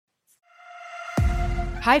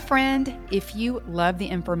Hi, friend. If you love the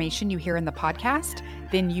information you hear in the podcast,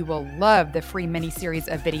 then you will love the free mini-series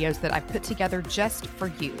of videos that I've put together just for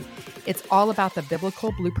you. It's all about the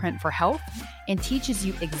biblical blueprint for health and teaches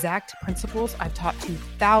you exact principles I've taught to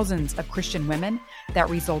thousands of Christian women that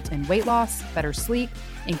result in weight loss, better sleep,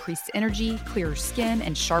 increased energy, clearer skin,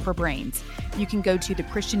 and sharper brains. You can go to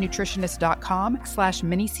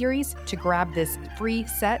thechristiannutritionist.com/miniseries to grab this free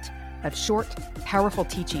set of short, powerful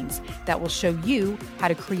teachings that will show you how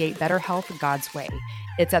to create better health God's way.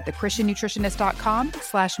 It's at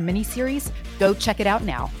thechristiannutritionist.com/miniseries. Go check it out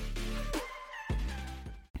now.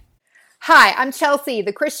 Hi, I'm Chelsea,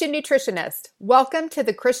 the Christian Nutritionist. Welcome to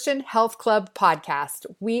the Christian Health Club podcast.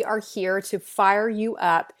 We are here to fire you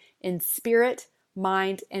up in spirit,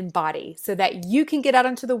 mind, and body so that you can get out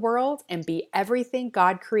into the world and be everything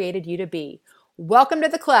God created you to be. Welcome to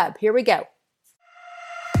the club. Here we go.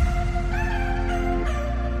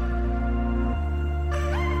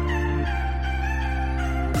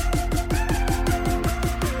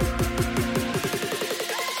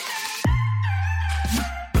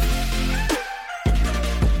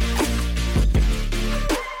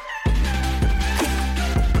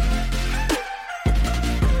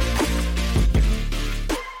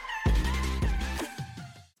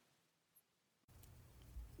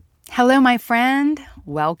 Hello, my friend.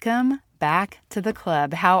 Welcome back to the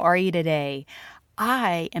club. How are you today?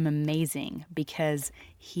 I am amazing because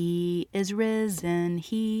He is risen.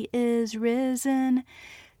 He is risen.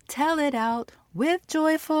 Tell it out with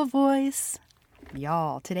joyful voice.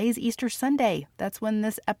 Y'all, today's Easter Sunday. That's when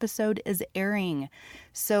this episode is airing.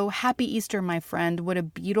 So happy Easter, my friend. What a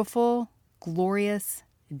beautiful, glorious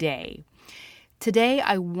day. Today,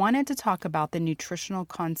 I wanted to talk about the nutritional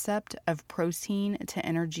concept of protein to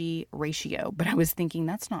energy ratio, but I was thinking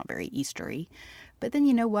that's not very Eastery. But then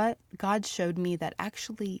you know what? God showed me that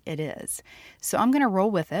actually it is. So I'm going to roll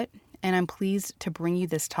with it, and I'm pleased to bring you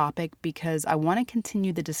this topic because I want to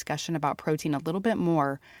continue the discussion about protein a little bit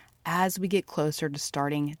more as we get closer to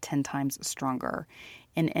starting 10 times stronger.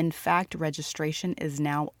 And in fact, registration is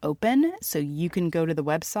now open, so you can go to the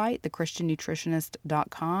website,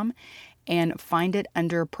 thechristiannutritionist.com, and find it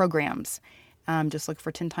under programs. Just look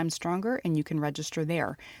for 10 times stronger and you can register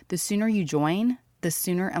there. The sooner you join, the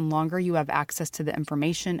sooner and longer you have access to the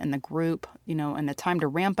information and the group, and the time to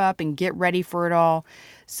ramp up and get ready for it all.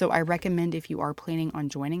 So I recommend if you are planning on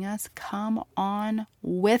joining us, come on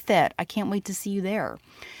with it. I can't wait to see you there.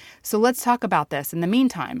 So let's talk about this. In the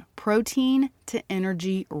meantime, protein to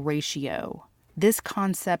energy ratio. This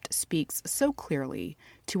concept speaks so clearly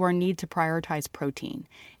to our need to prioritize protein,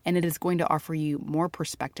 and it is going to offer you more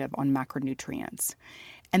perspective on macronutrients.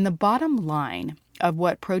 And the bottom line of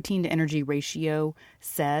what protein to energy ratio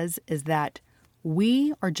says is that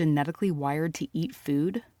we are genetically wired to eat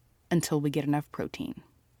food until we get enough protein.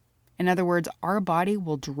 In other words, our body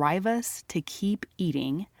will drive us to keep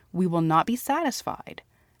eating. We will not be satisfied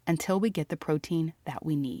until we get the protein that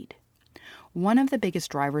we need. One of the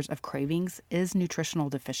biggest drivers of cravings is nutritional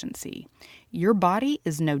deficiency. Your body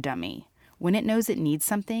is no dummy. When it knows it needs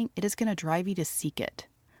something, it is going to drive you to seek it.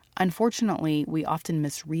 Unfortunately, we often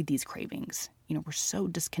misread these cravings. We're so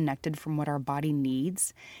disconnected from what our body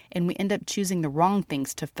needs, and we end up choosing the wrong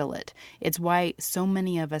things to fill it. It's why so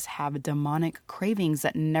many of us have demonic cravings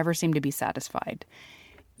that never seem to be satisfied.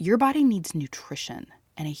 Your body needs nutrition,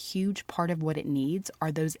 and a huge part of what it needs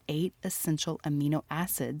are those 8 essential amino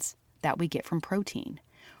acids that we get from protein.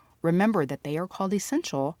 Remember that they are called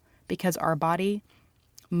essential because our body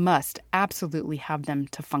must absolutely have them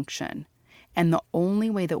to function. And the only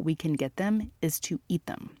way that we can get them is to eat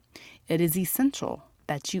them. It is essential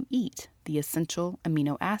that you eat the essential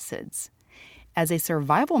amino acids. As a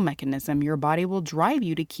survival mechanism, your body will drive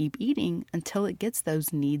you to keep eating until it gets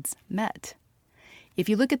those needs met. If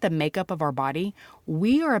you look at the makeup of our body,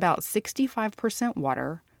 we are about 65%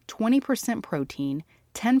 water, 20% protein,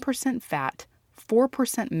 10% fat,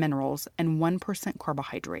 4% minerals, and 1%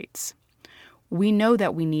 carbohydrates. We know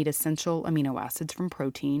that we need essential amino acids from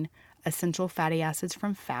protein, essential fatty acids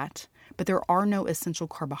from fat, but there are no essential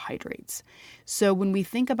carbohydrates. So when we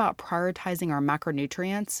think about prioritizing our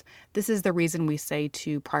macronutrients, this is the reason we say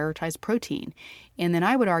to prioritize protein. And then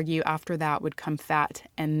I would argue after that would come fat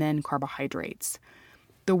and then carbohydrates.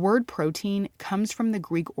 The word protein comes from the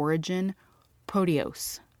Greek origin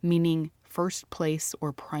proteos, meaning first place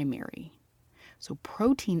or primary. So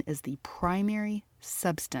protein is the primary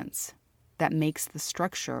substance that makes the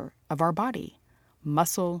structure of our body.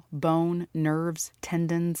 Muscle, bone, nerves,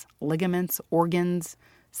 tendons, ligaments, organs,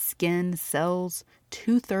 skin, cells,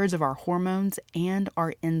 2/3 of our hormones, and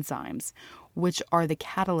our enzymes. which are the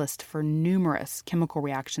catalyst for numerous chemical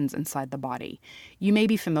reactions inside the body. You may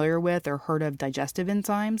be familiar with or heard of digestive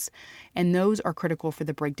enzymes, and those are critical for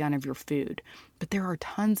the breakdown of your food. But there are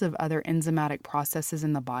tons of other enzymatic processes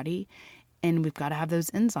in the body, and we've got to have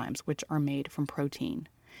those enzymes, which are made from protein.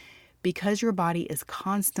 Because your body is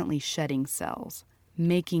constantly shedding cells,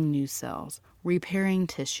 making new cells, repairing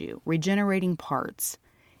tissue, regenerating parts,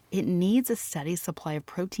 it needs a steady supply of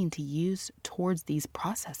protein to use towards these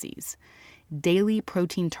processes. Daily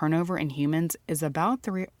protein turnover in humans is about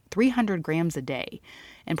 300 grams a day,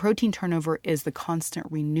 and protein turnover is the constant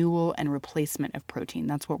renewal and replacement of protein.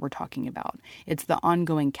 That's what we're talking about. It's the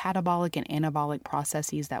ongoing catabolic and anabolic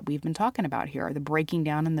processes that we've been talking about here, the breaking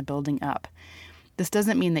down and the building up. This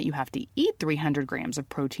doesn't mean that you have to eat 300 grams of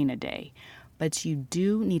protein a day, but you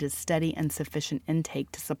do need a steady and sufficient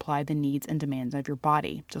intake to supply the needs and demands of your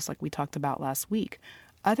body, just like we talked about last week.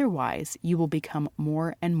 Otherwise, you will become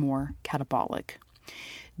more and more catabolic.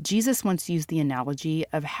 Jesus once used the analogy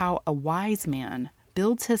of how a wise man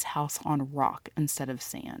builds his house on rock instead of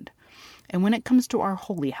sand. And when it comes to our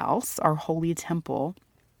holy house, our holy temple,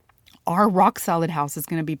 our rock-solid house is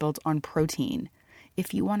going to be built on protein.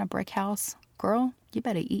 If you want a brick house, girl, you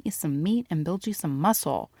better eat you some meat and build you some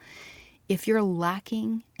muscle. If you're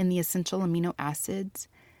lacking in the essential amino acids,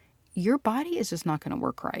 your body is just not going to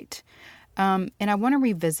work right. And I want to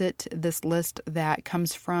revisit this list that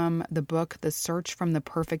comes from the book, The Search from the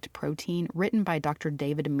Perfect Protein, written by Dr.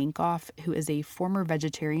 David Minkoff, who is a former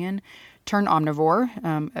vegetarian turned omnivore,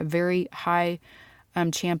 a very high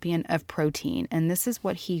champion of protein. And this is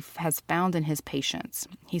what he has found in his patients.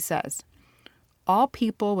 He says, all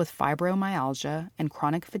people with fibromyalgia and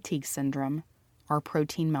chronic fatigue syndrome are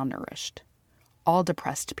protein malnourished. All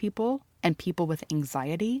depressed people and people with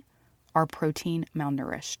anxiety are protein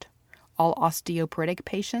malnourished. All osteoporotic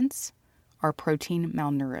patients are protein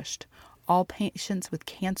malnourished. All patients with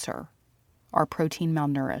cancer are protein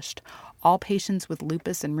malnourished. All patients with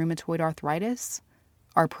lupus and rheumatoid arthritis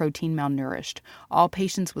are protein malnourished. All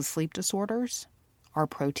patients with sleep disorders are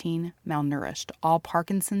protein malnourished. All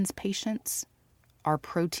Parkinson's patients are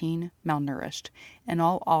protein malnourished. And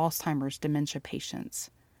all Alzheimer's dementia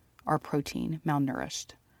patients are protein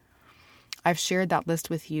malnourished. I've shared that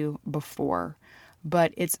list with you before,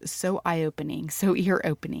 but it's so eye-opening, so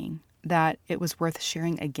ear-opening, that it was worth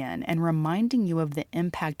sharing again and reminding you of the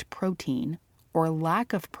impact protein or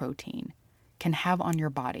lack of protein can have on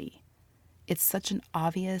your body. It's such an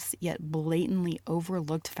obvious yet blatantly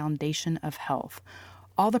overlooked foundation of health.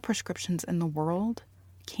 All the prescriptions in the world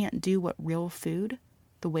can't do what real food,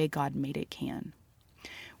 the way God made it, can.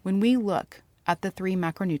 When we look at the 3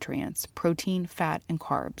 macronutrients, protein, fat, and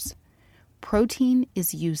carbs, protein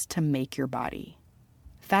is used to make your body.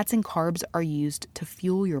 Fats and carbs are used to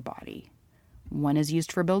fuel your body. One is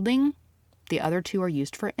used for building, the other 2 are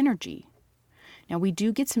used for energy. Now, we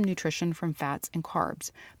do get some nutrition from fats and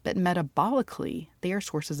carbs, but metabolically, they are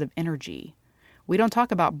sources of energy. We don't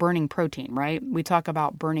talk about burning protein, right? We talk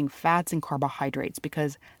about burning fats and carbohydrates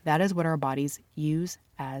because that is what our bodies use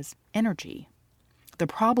as energy. The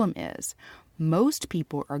problem is most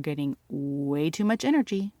people are getting way too much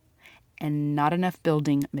energy and not enough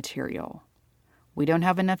building material. We don't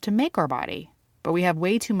have enough to make our body, but we have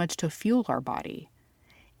way too much to fuel our body.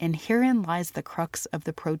 And herein lies the crux of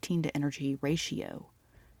the protein to energy ratio.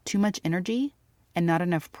 Too much energy and not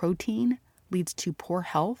enough protein leads to poor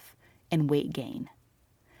health and weight gain.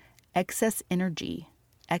 Excess energy,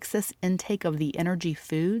 excess intake of the energy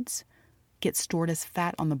foods gets stored as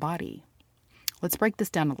fat on the body. Let's break this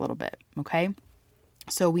down a little bit, okay?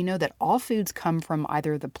 So we know that all foods come from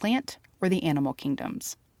either the plant or the animal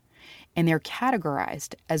kingdoms, and they're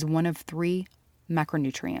categorized as one of 3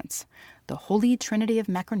 macronutrients, the holy trinity of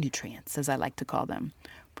macronutrients, as I like to call them: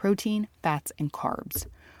 protein, fats, and carbs.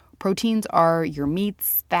 Proteins are your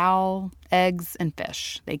meats, fowl, eggs, and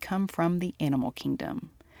fish. They come from the animal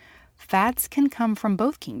kingdom. Fats can come from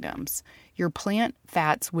both kingdoms. Your plant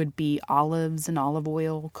fats would be olives and olive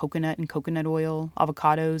oil, coconut and coconut oil,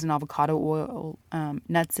 avocados and avocado oil,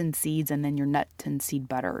 nuts and seeds, and then your nut and seed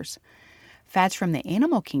butters. Fats from the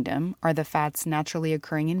animal kingdom are the fats naturally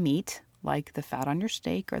occurring in meat, like the fat on your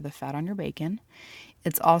steak or the fat on your bacon.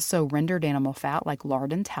 It's also rendered animal fat like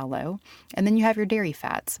lard and tallow. And then you have your dairy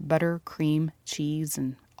fats, butter, cream, cheese,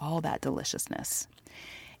 and all that deliciousness.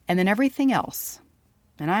 And then everything else,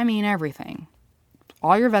 and I mean everything,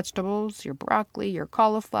 all your vegetables, your broccoli, your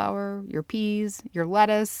cauliflower, your peas, your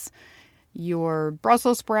lettuce, your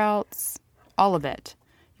Brussels sprouts, all of it.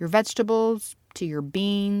 Your vegetables to your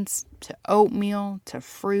beans, to oatmeal, to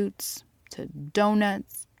fruits, to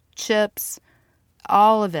donuts, chips,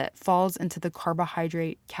 All of it falls into the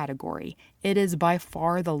carbohydrate category. It is by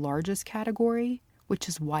far the largest category, which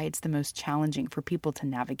is why it's the most challenging for people to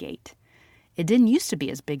navigate. It didn't used to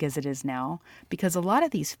be as big as it is now because a lot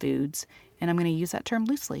of these foods, and I'm going to use that term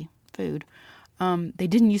loosely, food, they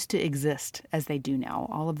didn't used to exist as they do now.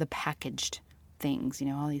 All of the packaged things,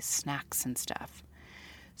 all these snacks and stuff.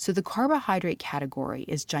 So the carbohydrate category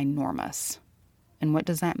is ginormous. And what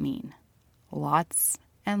does that mean? Lots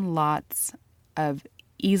and lots of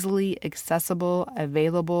easily accessible,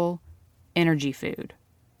 available energy food,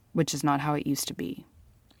 which is not how it used to be.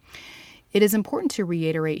 It is important to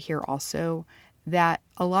reiterate here also that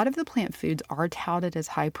a lot of the plant foods are touted as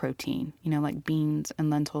high protein, like beans and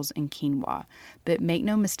lentils and quinoa. But make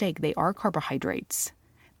no mistake, they are carbohydrates.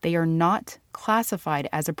 They are not classified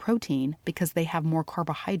as a protein because they have more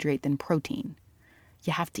carbohydrate than protein.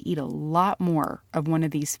 You have to eat a lot more of one of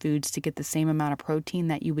these foods to get the same amount of protein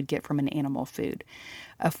that you would get from an animal food.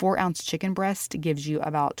 A 4-ounce chicken breast gives you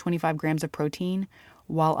about 25 grams of protein,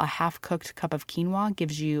 while a half-cooked cup of quinoa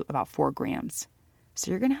gives you about 4 grams. So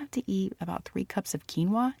you're going to have to eat about 3 cups of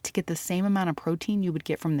quinoa to get the same amount of protein you would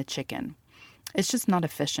get from the chicken. It's just not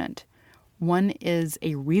efficient. One is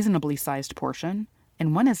a reasonably sized portion,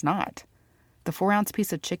 and one is not. The 4-ounce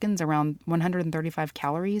piece of chicken is around 135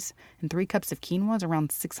 calories, and 3 cups of quinoa is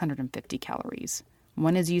around 650 calories.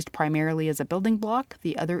 One is used primarily as a building block.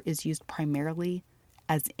 The other is used primarily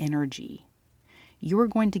as energy. You are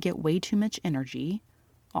going to get way too much energy,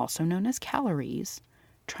 also known as calories,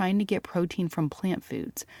 trying to get protein from plant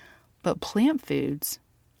foods. But plant foods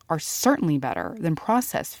are certainly better than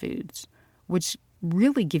processed foods, which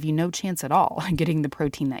really give you no chance at all at getting the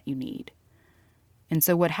protein that you need. And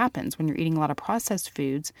so what happens when you're eating a lot of processed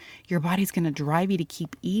foods, your body's going to drive you to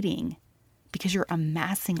keep eating because you're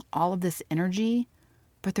amassing all of this energy,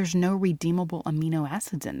 but there's no redeemable amino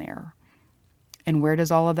acids in there. And where does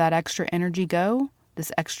all of that extra energy go?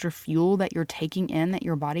 This extra fuel that you're taking in that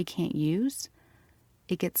your body can't use?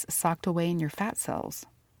 It gets socked away in your fat cells,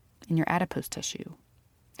 in your adipose tissue.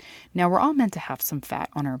 Now, we're all meant to have some fat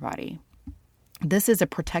on our body. This is a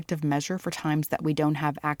protective measure for times that we don't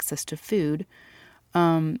have access to food,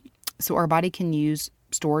 so our body can use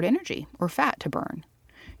stored energy or fat to burn.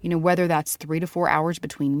 Whether that's 3 to 4 hours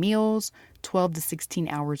between meals, 12 to 16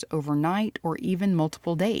 hours overnight, or even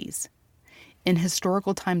multiple days. In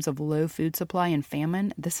historical times of low food supply and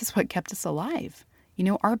famine, this is what kept us alive.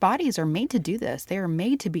 Our bodies are made to do this. They are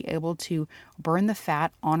made to be able to burn the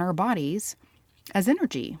fat on our bodies as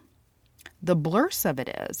energy. The blurse of it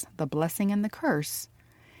is, the blessing and the curse,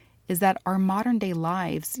 is that our modern day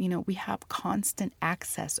lives, we have constant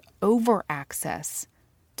access, over access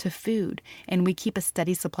to food, and we keep a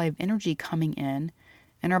steady supply of energy coming in,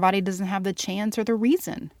 and our body doesn't have the chance or the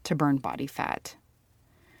reason to burn body fat.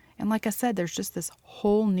 And like I said, there's just this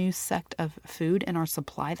whole new sect of food in our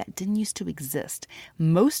supply that didn't used to exist.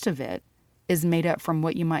 Most of it is made up from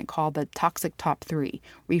what you might call the toxic top 3: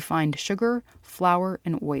 refined sugar, flour,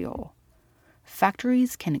 and oil.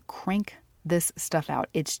 Factories can crank this stuff out.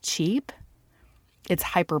 It's cheap. It's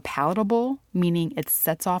hyper palatable, meaning it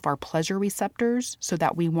sets off our pleasure receptors so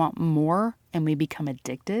that we want more and we become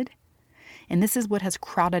addicted. And this is what has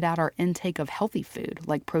crowded out our intake of healthy food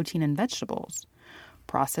like protein and vegetables.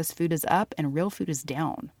 Processed food is up and real food is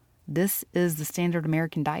down. This is the standard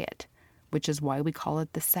American diet, which is why we call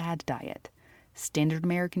it the SAD diet. Standard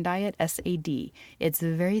American diet, SAD. It's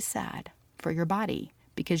very sad for your body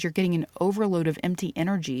because you're getting an overload of empty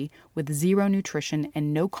energy with zero nutrition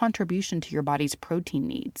and no contribution to your body's protein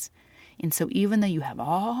needs. And so even though you have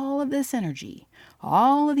all of this energy,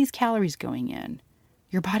 all of these calories going in,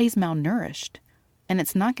 your body's malnourished and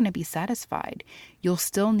it's not going to be satisfied. You'll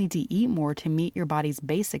still need to eat more to meet your body's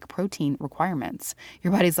basic protein requirements.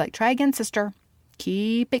 Your body's like, try again, sister.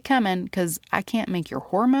 Keep it coming because I can't make your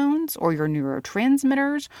hormones or your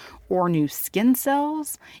neurotransmitters or new skin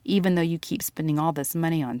cells. Even though you keep spending all this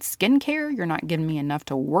money on skincare, you're not giving me enough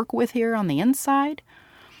to work with here on the inside.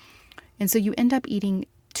 And so you end up eating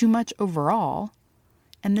too much overall,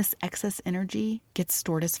 and this excess energy gets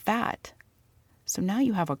stored as fat. So now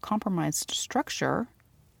you have a compromised structure,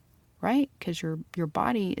 right? Because your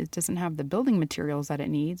body doesn't have the building materials that it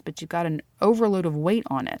needs, but you've got an overload of weight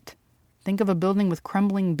on it. Think of a building with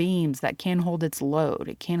crumbling beams that can't hold its load.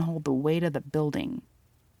 It can't hold the weight of the building.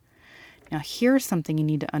 Now, here's something you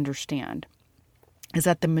need to understand, is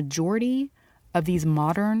that the majority of these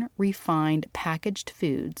modern, refined, packaged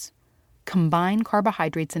foods combine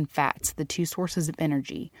carbohydrates and fats, the two sources of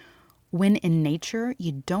energy, when in nature,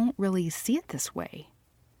 you don't really see it this way.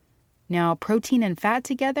 Now, protein and fat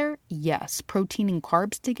together, yes. Protein and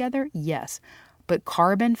carbs together, yes. But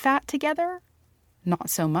carb and fat together? not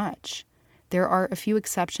so much. There are a few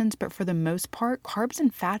exceptions, but for the most part, carbs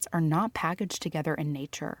and fats are not packaged together in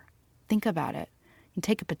nature. Think about it. You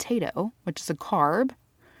take a potato, which is a carb,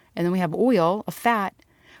 and then we have oil, a fat,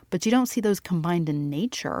 but you don't see those combined in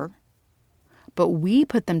nature. But we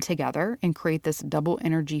put them together and create this double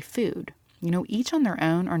energy food. Each on their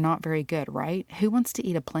own are not very good, right? Who wants to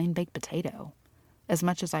eat a plain baked potato? As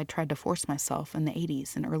much as I tried to force myself in the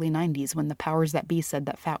 80s and early 90s when the powers that be said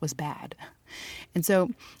that fat was bad. And so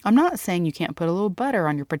I'm not saying you can't put a little butter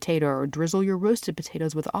on your potato or drizzle your roasted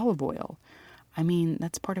potatoes with olive oil. I mean,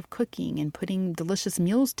 that's part of cooking and putting delicious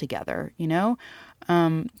meals together,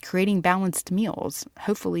 creating balanced meals.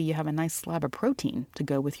 Hopefully you have a nice slab of protein to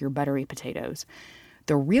go with your buttery potatoes.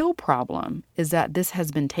 The real problem is that this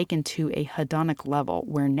has been taken to a hedonic level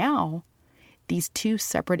where now these two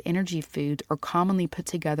separate energy foods are commonly put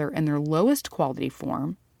together in their lowest quality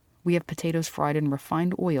form. We have potatoes fried in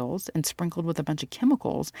refined oils and sprinkled with a bunch of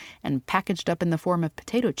chemicals and packaged up in the form of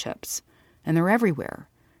potato chips. And they're everywhere.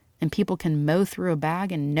 And people can mow through a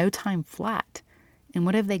bag in no time flat. And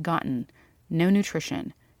what have they gotten? No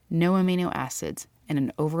nutrition, no amino acids, and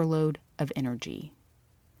an overload of energy.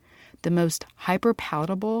 The most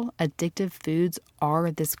hyper-palatable, addictive foods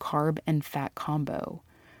are this carb and fat combo,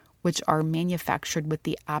 which are manufactured with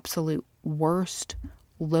the absolute worst,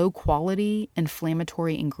 low-quality,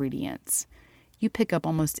 inflammatory ingredients. You pick up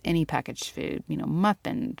almost any packaged food,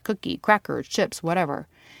 muffin, cookie, crackers, chips, whatever,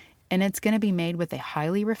 and it's going to be made with a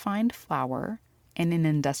highly refined flour and an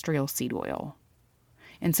industrial seed oil.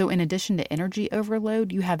 And so in addition to energy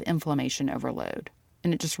overload, you have inflammation overload,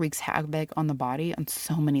 and it just wreaks havoc on the body on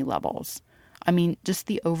so many levels. I mean, just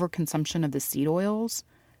the overconsumption of the seed oils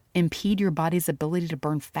impede your body's ability to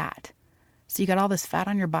burn fat. So you got all this fat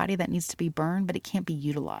on your body that needs to be burned, but it can't be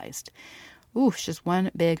utilized. Ooh, it's just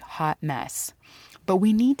one big hot mess. But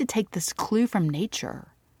we need to take this clue from nature.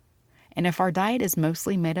 And if our diet is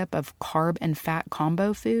mostly made up of carb and fat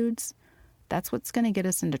combo foods, that's what's going to get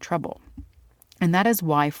us into trouble. And that is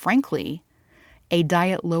why, frankly, a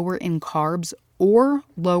diet lower in carbs or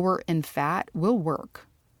lower in fat will work.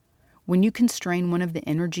 When you constrain one of the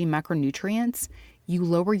energy macronutrients, you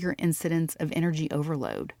lower your incidence of energy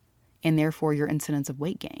overload and therefore your incidence of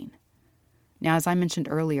weight gain. Now, as I mentioned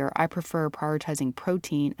earlier, I prefer prioritizing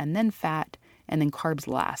protein and then fat and then carbs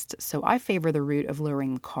last. So I favor the route of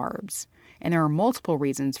lowering the carbs. And there are multiple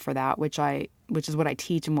reasons for that, which is what I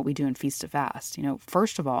teach and what we do in Feast to Fast.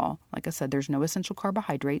 First of all, like I said, there's no essential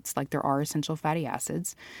carbohydrates like there are essential fatty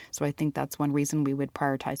acids. So I think that's one reason we would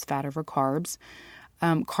prioritize fat over carbs.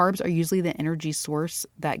 Carbs are usually the energy source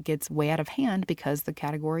that gets way out of hand because the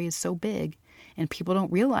category is so big. And people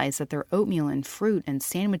don't realize that their oatmeal and fruit and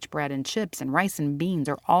sandwich bread and chips and rice and beans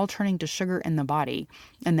are all turning to sugar in the body,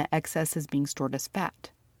 and the excess is being stored as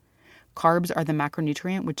fat. Carbs are the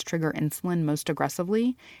macronutrient which trigger insulin most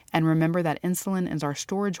aggressively. And remember that insulin is our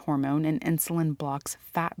storage hormone, and insulin blocks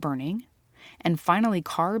fat burning. And finally,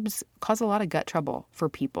 carbs cause a lot of gut trouble for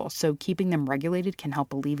people, so keeping them regulated can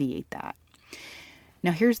help alleviate that.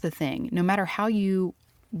 Now, here's the thing. No matter how you're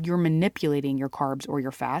manipulating your carbs or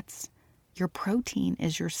your fats, your protein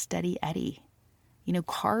is your steady eddy.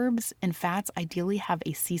 Carbs and fats ideally have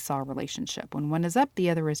a seesaw relationship. When one is up, the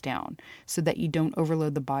other is down, so that you don't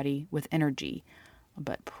overload the body with energy.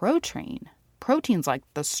 But protein's like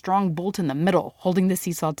the strong bolt in the middle, holding the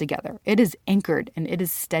seesaw together. It is anchored and it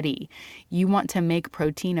is steady. You want to make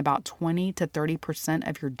protein about 20 to 30%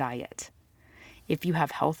 of your diet. If you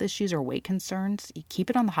have health issues or weight concerns, you keep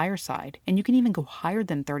it on the higher side. And you can even go higher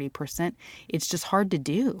than 30%. It's just hard to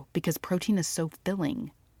do because protein is so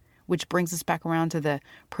filling, which brings us back around to the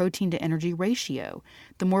protein to energy ratio.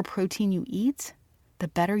 The more protein you eat, the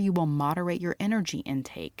better you will moderate your energy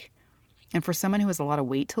intake. And for someone who has a lot of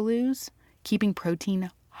weight to lose, keeping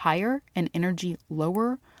protein higher and energy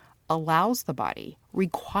lower allows the body,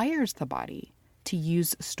 requires the body to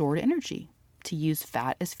use stored energy, to use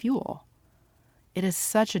fat as fuel. It is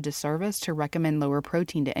such a disservice to recommend lower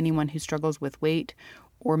protein to anyone who struggles with weight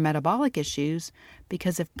or metabolic issues,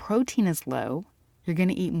 because if protein is low, you're going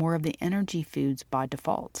to eat more of the energy foods by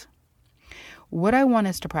default. What I want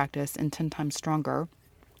us to practice in 10 times stronger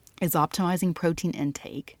is optimizing protein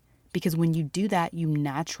intake, because when you do that, you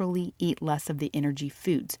naturally eat less of the energy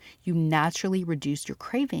foods. You naturally reduce your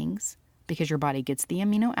cravings because your body gets the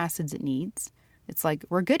amino acids it needs. It's like,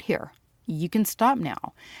 we're good here. You can stop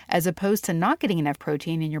now, as opposed to not getting enough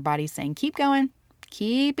protein and your body saying, keep going,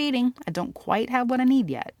 keep eating. I don't quite have what I need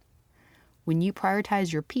yet. When you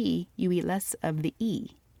prioritize your P, you eat less of the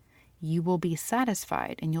E. You will be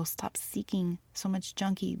satisfied and you'll stop seeking so much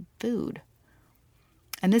junky food.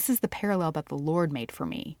 And this is the parallel that the Lord made for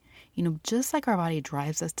me. Just like our body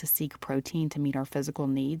drives us to seek protein to meet our physical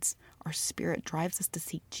needs, our spirit drives us to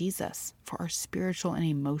seek Jesus for our spiritual and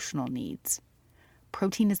emotional needs.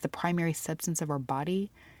 Protein is the primary substance of our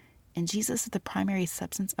body, and Jesus is the primary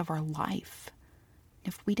substance of our life.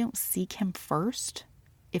 If we don't seek him first,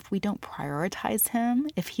 if we don't prioritize him,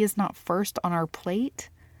 if he is not first on our plate,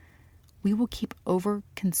 we will keep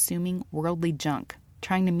over-consuming worldly junk,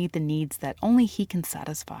 trying to meet the needs that only he can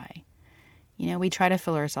satisfy. We try to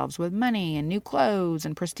fill ourselves with money and new clothes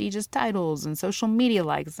and prestigious titles and social media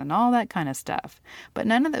likes and all that kind of stuff. But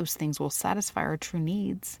none of those things will satisfy our true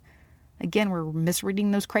needs. Again, we're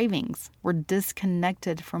misreading those cravings. We're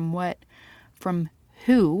disconnected from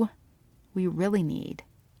who we really need.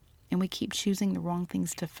 And we keep choosing the wrong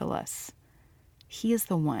things to fill us. He is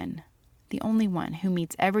the one, the only one who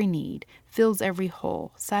meets every need, fills every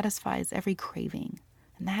hole, satisfies every craving.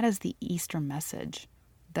 And that is the Easter message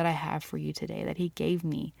that I have for you today, that he gave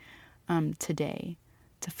me today,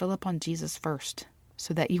 to fill up on Jesus first,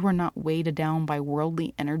 so that you are not weighted down by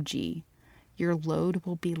worldly energy. Your load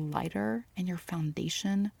will be lighter and your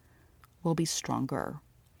foundation will be stronger.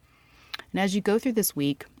 And as you go through this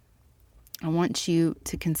week, I want you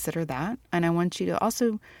to consider that. And I want you to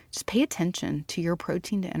also just pay attention to your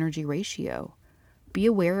protein to energy ratio. Be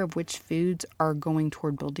aware of which foods are going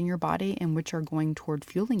toward building your body and which are going toward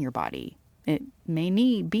fueling your body. It may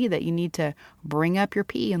be that you need to bring up your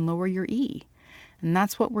P and lower your E. And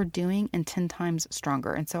that's what we're doing in 10 times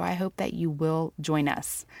stronger. And so I hope that you will join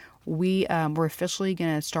us. We're officially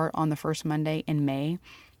going to start on the first Monday in May,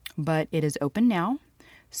 but it is open now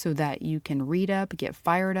so that you can read up, get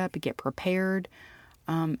fired up, get prepared,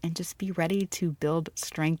 and just be ready to build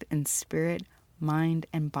strength in spirit, mind,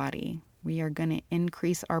 and body. We are going to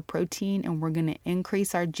increase our protein and we're going to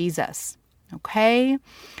increase our Jesus. Okay?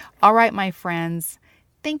 All right, my friends.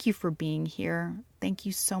 Thank you for being here. Thank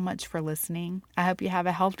you so much for listening. I hope you have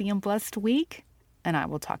a healthy and blessed week, and I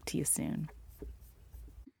will talk to you soon.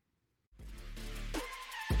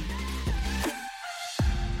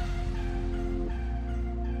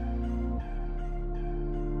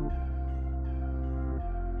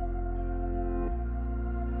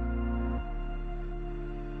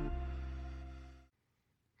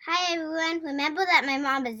 Hi everyone, remember that my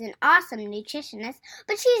mom is an awesome nutritionist,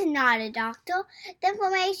 but she's not a doctor. The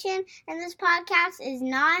information in this podcast is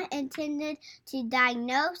not intended to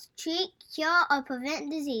diagnose, treat, cure, or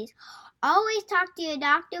prevent disease. Always talk to your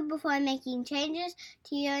doctor before making changes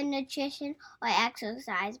to your nutrition or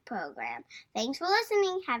exercise program. Thanks for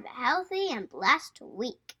listening. Have a healthy and blessed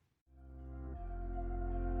week.